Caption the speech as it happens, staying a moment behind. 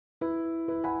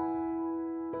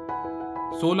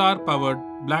Solar Powered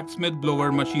Blacksmith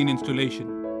Blower Machine Installation.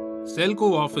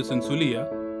 SELCO office in Sulia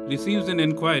receives an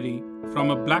inquiry from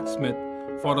a blacksmith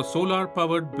for a solar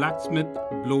powered blacksmith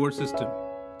blower system.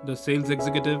 The sales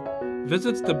executive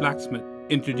visits the blacksmith,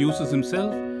 introduces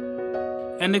himself,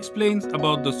 and explains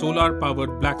about the solar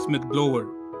powered blacksmith blower.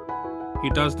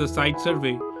 He does the site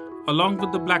survey along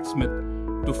with the blacksmith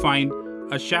to find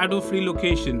a shadow-free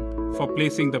location for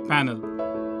placing the panel,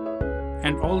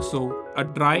 and also a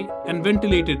dry and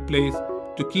ventilated place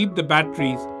to keep the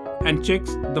batteries, and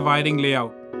checks the wiring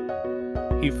layout.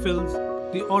 He fills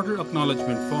the order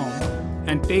acknowledgement form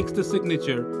and takes the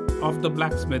signature of the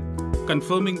blacksmith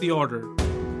confirming the order,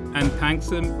 and thanks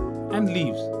him and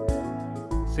leaves.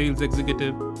 Sales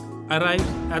executive arrives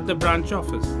at the branch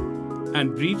office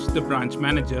and briefs the branch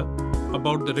manager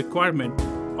about the requirement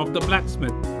of the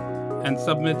blacksmith and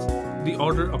submits the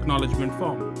order acknowledgement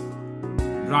form.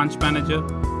 Branch manager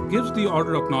gives the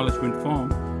order acknowledgement form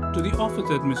to the office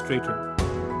administrator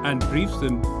and briefs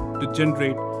him to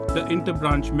generate the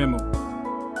inter-branch memo.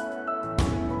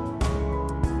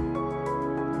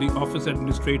 The office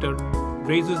administrator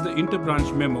raises the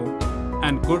inter-branch memo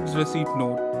and goods receipt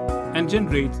note and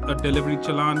generates a delivery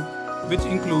challan which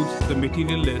includes the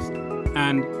material list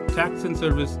and tax and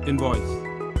service invoice.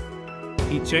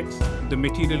 He checks the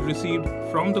material received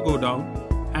from the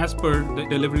godown as per the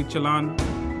delivery challan.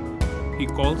 He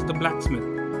calls the blacksmith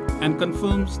and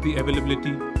confirms the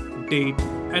availability, date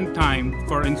and time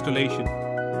for installation.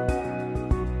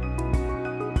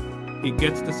 He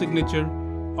gets the signature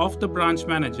of the branch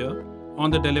manager on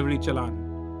the delivery challan.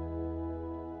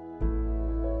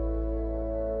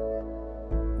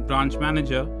 Branch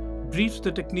manager briefs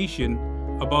the technician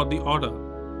about the order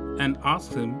and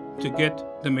asks him to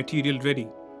get the material ready.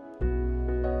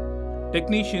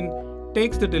 Technician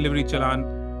takes the delivery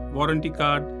challan, warranty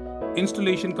card,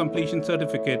 installation completion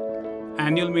certificate,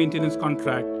 annual maintenance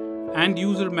contract and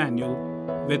user manual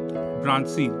with branch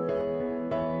seal.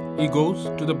 He goes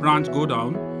to the branch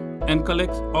godown and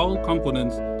collects all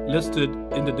components listed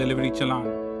in the delivery challan.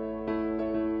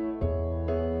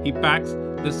 He packs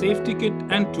the safety kit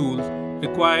and tools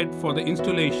required for the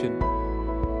installation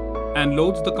and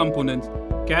loads the components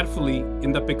carefully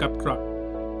in the pickup truck.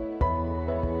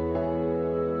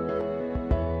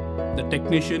 The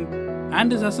technician and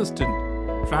his assistant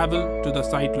travel to the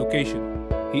site location.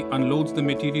 He unloads the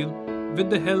material with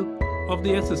the help of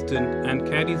the assistant and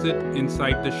carries it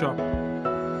inside the shop.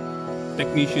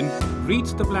 Technician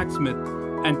greets the blacksmith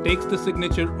and takes the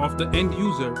signature of the end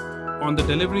user on the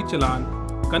delivery challan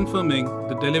confirming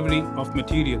the delivery of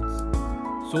materials.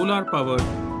 Solar powered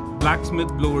blacksmith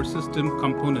blower system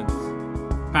components.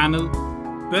 Panel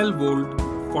 12 volt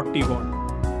 40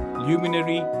 watt.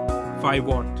 Luminary 5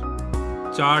 watt.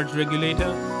 Charge regulator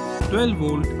 12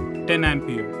 volt 10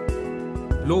 ampere.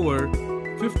 Blower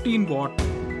 15 watt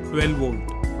 12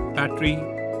 volt. Battery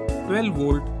 12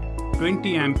 volt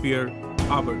 20 ampere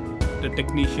hour. The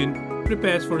technician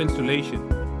prepares for installation.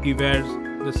 He wears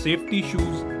the safety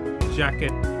shoes,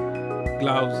 jacket,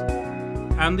 gloves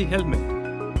and the helmet.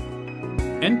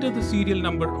 Enter the serial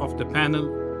number of the panel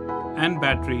and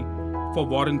battery for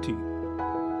warranty.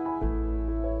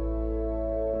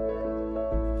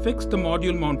 Fix the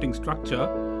module mounting structure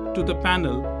to the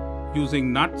panel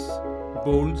using nuts,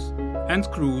 bolts and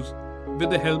screws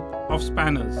with the help of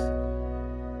spanners.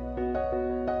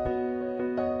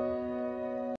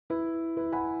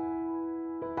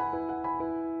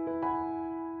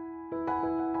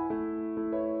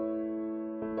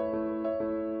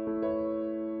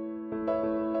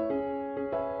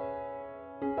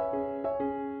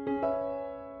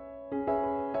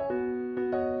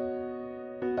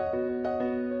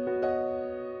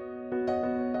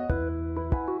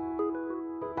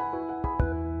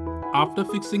 After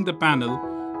fixing the panel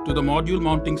to the module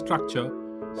mounting structure,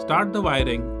 start the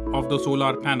wiring of the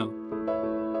solar panel.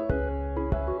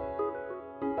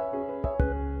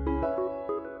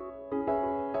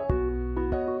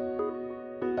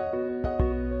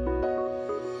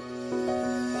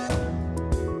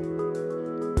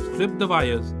 Strip the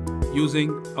wires using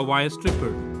a wire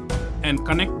stripper and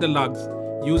connect the lugs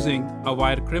using a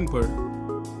wire crimper.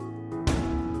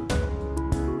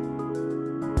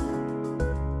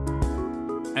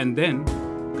 And then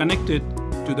connect it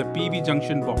to the PV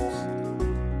junction box.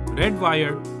 Red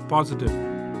wire positive,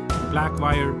 black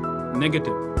wire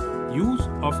negative. Use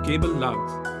of cable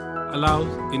lugs allows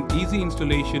in easy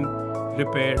installation,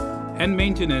 repair and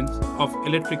maintenance of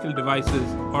electrical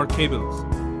devices or cables.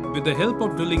 With the help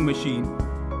of drilling machine,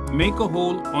 make a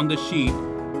hole on the sheet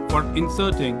for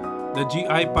inserting the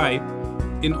GI pipe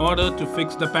in order to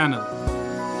fix the panel.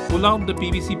 Pull out the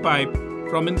PVC pipe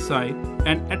from inside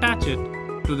and attach it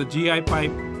to the GI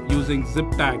pipe using zip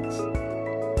tags.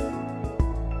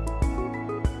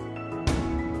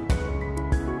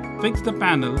 Fix the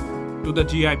panel to the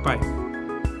GI pipe.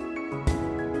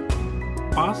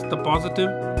 Pass the positive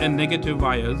and negative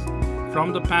wires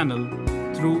from the panel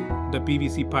through the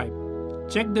PVC pipe.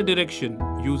 Check the direction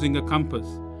using a compass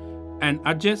and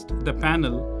adjust the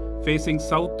panel facing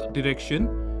south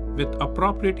direction with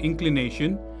appropriate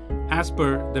inclination as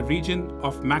per the region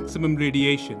of maximum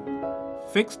radiation.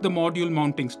 Fix the module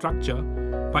mounting structure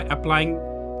by applying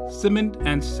cement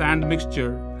and sand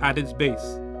mixture at its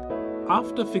base.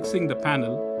 After fixing the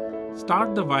panel,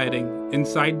 start the wiring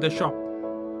inside the shop.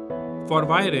 For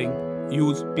wiring,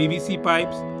 use PVC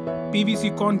pipes,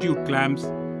 PVC conduit clamps,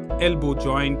 elbow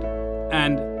joint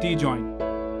and T-joint.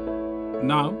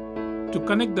 Now, to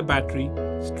connect the battery,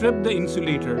 strip the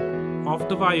insulator off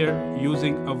the wire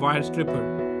using a wire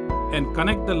stripper and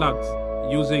connect the lugs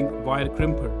using wire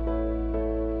crimper.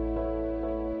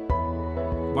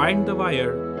 Wind the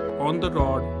wire on the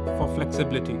rod for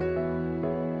flexibility.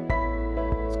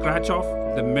 Scratch off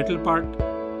the metal part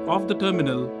of the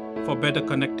terminal for better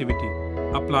connectivity.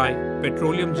 Apply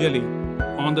petroleum jelly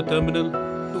on the terminal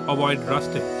to avoid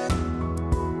rusting.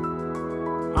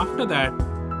 After that,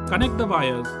 connect the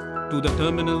wires to the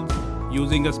terminals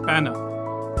using a spanner.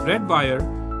 Red wire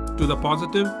to the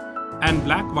positive and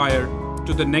black wire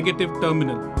to the negative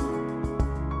terminal.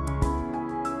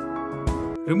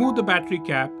 Remove the battery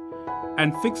cap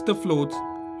and fix the floats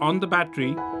on the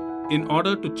battery in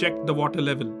order to check the water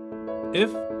level.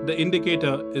 If the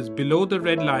indicator is below the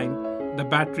red line, the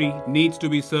battery needs to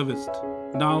be serviced.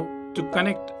 Now, to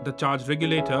connect the charge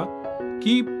regulator,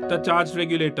 keep the charge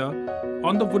regulator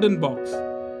on the wooden box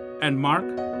and mark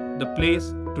the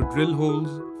place to drill holes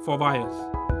for wires.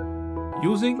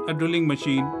 Using a drilling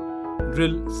machine,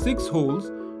 drill 6 holes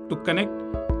to connect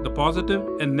the positive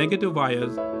and negative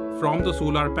wires from the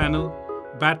solar panel,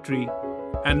 battery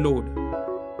and load.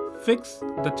 Fix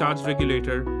the charge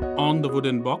regulator on the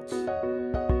wooden box.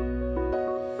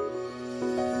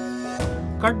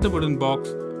 Cut the wooden box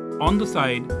on the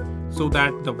side so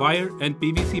that the wire and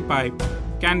PVC pipe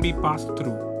can be passed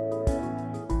through.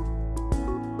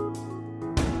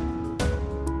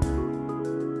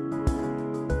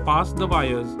 Pass the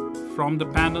wires from the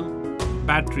panel,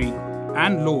 battery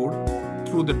and load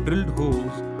through the drilled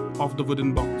holes of the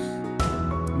wooden box.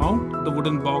 Mount the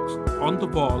wooden box on the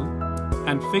wall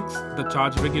and fix the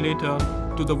charge regulator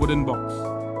to the wooden box.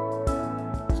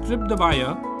 Strip the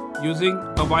wire using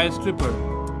a wire stripper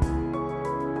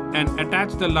and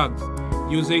attach the lugs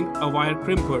using a wire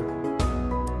crimper.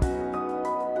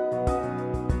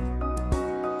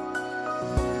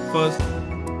 First,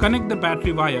 connect the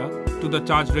battery wire to the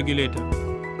charge regulator.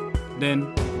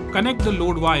 Then, connect the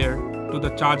load wire to the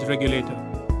charge regulator.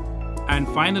 And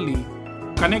finally,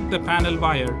 connect the panel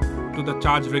wire to the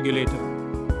charge regulator.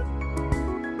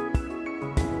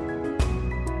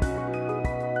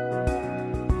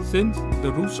 Since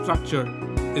the roof structure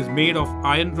is made of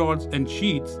iron rods and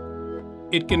sheets,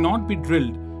 it cannot be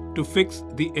drilled to fix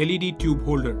the LED tube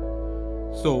holder.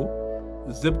 So,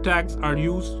 zip tags are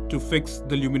used to fix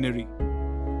the luminary.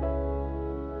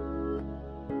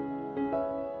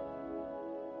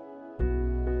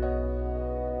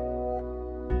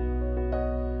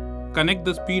 Connect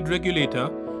the speed regulator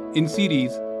in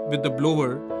series with the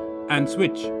blower and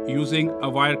switch using a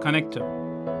wire connector.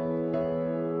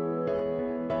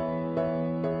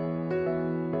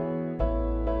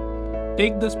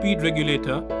 Take the speed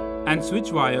regulator and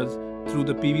switch wires through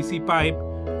the PVC pipe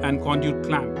and conduit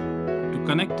clamp to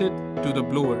connect it to the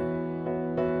blower.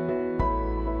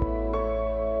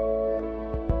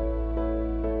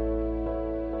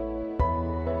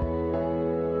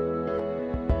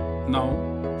 Now,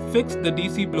 fix the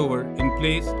DC blower in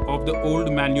place of the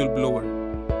old manual blower.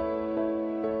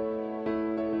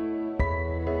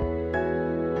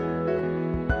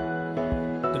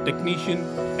 The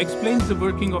technician explains the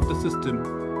working of the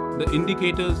system, the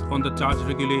indicators on the charge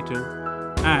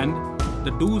regulator, and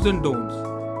the do's and don'ts,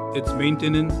 its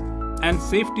maintenance and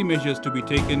safety measures to be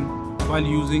taken while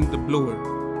using the blower.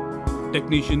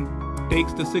 Technician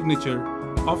takes the signature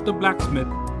of the blacksmith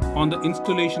on the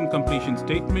installation completion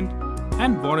statement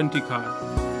and warranty card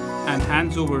and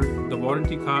hands over the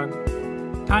warranty card,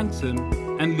 thanks him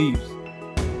and leaves.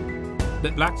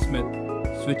 The blacksmith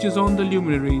switches on the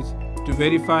luminaries to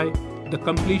verify the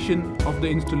completion of the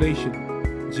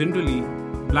installation. Generally,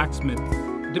 blacksmiths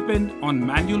depend on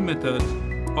manual methods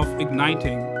of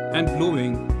igniting and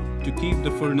blowing to keep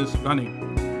the furnace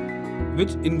running,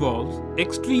 which involves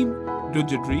extreme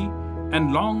rigidity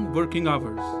and long working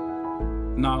hours.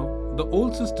 Now, the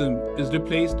old system is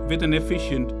replaced with an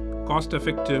efficient,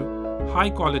 cost-effective,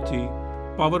 high-quality,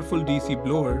 powerful DC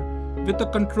blower with a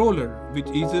controller which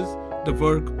eases the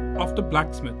work of the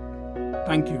blacksmith.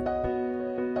 Thank you.